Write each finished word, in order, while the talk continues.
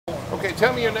Okay,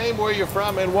 tell me your name, where you're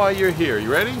from, and why you're here.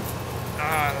 You ready?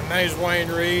 The name's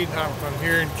Wayne Reed. I'm from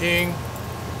here in King,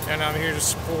 and I'm here to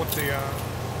support the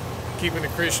keeping the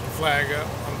Christian flag up.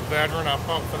 I'm a veteran. I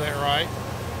fought for that right,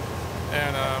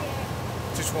 and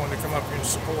just wanted to come up here and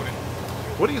support it.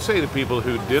 What do you say to people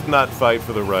who did not fight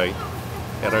for the right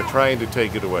and are trying to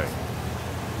take it away?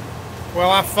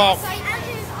 Well, I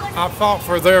fought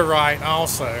for their right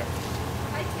also,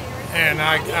 and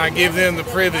I give them the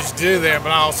privilege to do that,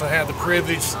 but I also have the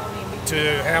privilege to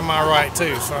have my right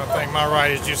too. So I think my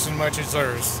right is just as much as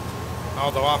theirs.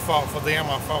 Although I fought for them,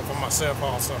 I fought for myself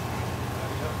also.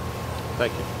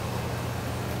 Thank you.